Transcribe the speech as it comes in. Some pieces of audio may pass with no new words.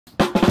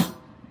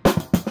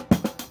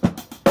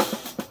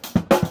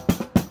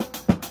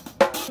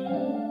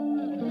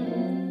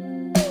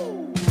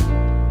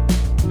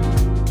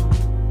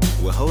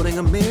We're holding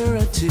a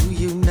mirror to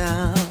you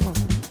now,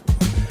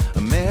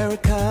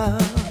 America,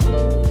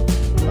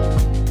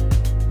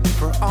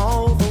 for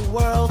all the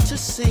world to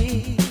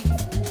see.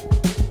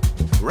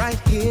 Right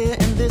here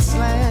in this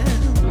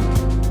land,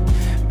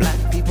 black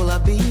people are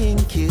being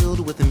killed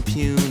with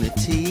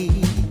impunity.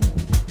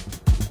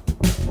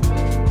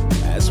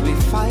 As we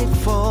fight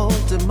for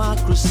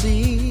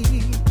democracy,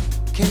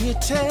 can you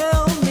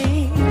tell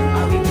me,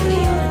 are we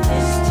really on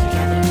this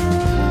together?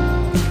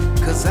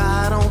 'Cause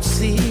I don't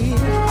see,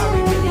 are we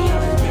really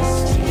on this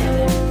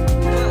together?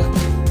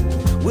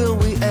 Will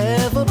we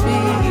ever be,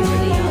 are we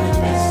really on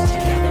this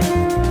together?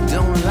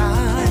 Don't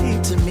lie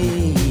to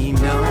me,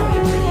 no. Are we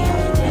really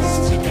on this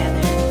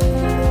together?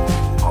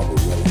 Are we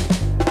really?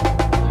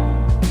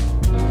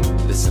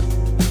 Listen,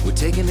 we're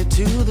taking it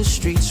to the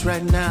streets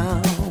right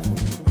now,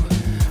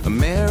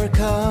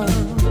 America,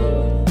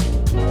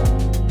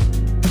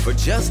 for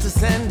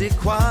justice and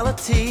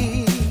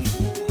equality.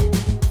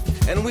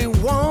 And we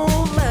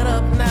won't let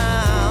up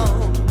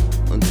now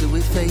until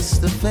we face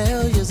the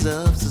failures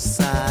of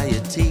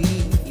society.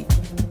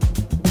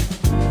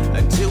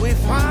 Until we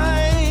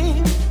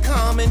find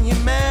common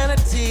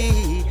humanity.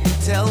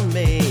 Tell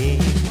me,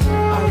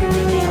 are we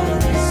really on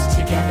this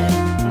together?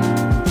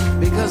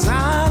 Because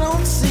I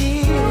don't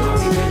see it. Are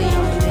we really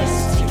on this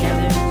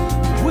together?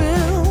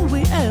 Will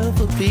we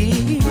ever be?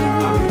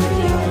 Are we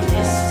really on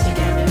this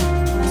together?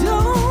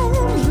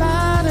 Don't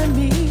lie to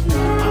me.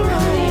 Are we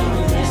really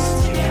on this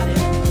together?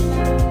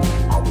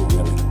 Are we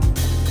really?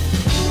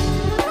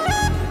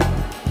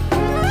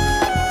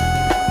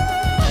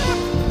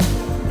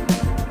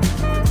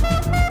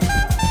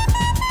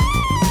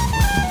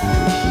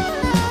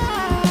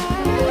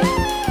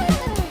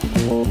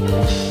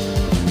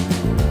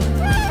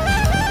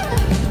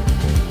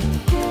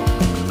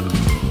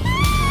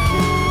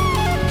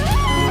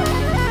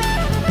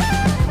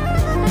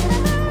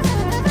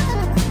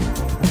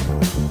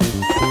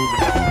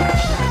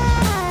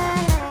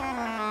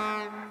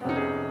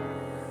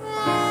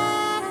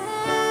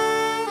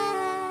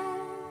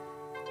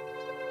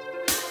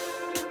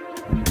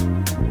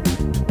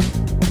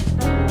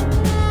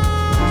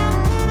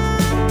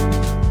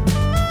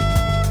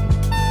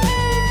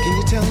 Can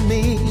you tell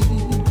me?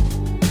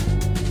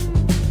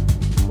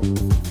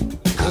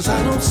 'Cause I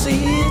don't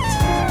see it.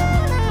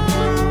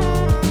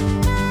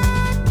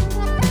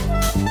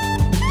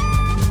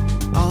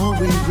 Are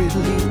we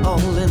really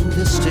all in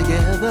this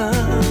together?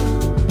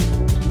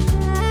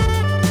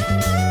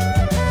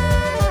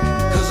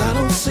 'Cause I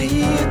don't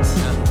see it.